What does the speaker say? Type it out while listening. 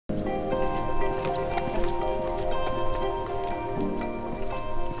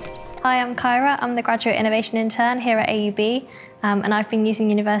Hi, I'm Kyra. I'm the Graduate Innovation Intern here at AUB, and I've been using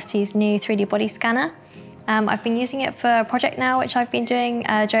the university's new 3D body scanner. I've been using it for a project now, which I've been doing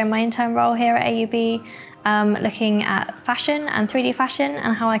during my intern role here at AUB, looking at fashion and 3D fashion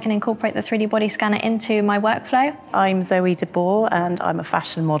and how I can incorporate the 3D body scanner into my workflow. I'm Zoe de Boer and I'm a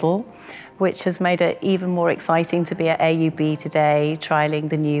fashion model, which has made it even more exciting to be at AUB today, trialling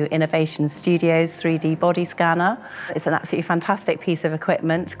the new Innovation Studios 3D body scanner. It's an absolutely fantastic piece of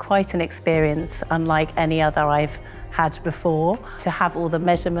equipment, quite an experience unlike any other I've had before. To have all the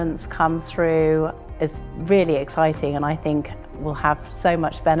measurements come through is really exciting, and I think will have so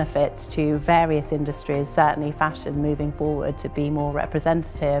much benefit to various industries, certainly fashion, moving forward to be more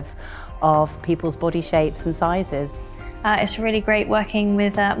representative of people's body shapes and sizes. It's really great working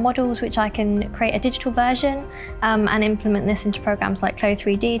with models, which I can create a digital version and implement this into programs like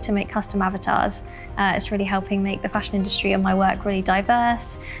Clo3D to make custom avatars. It's really helping make the fashion industry and my work really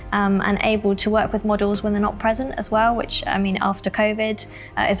diverse and able to work with models when they're not present as well, which, I mean, after COVID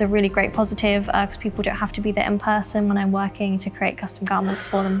is a really great positive because people don't have to be there in person when I'm working to create custom garments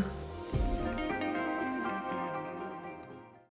for them.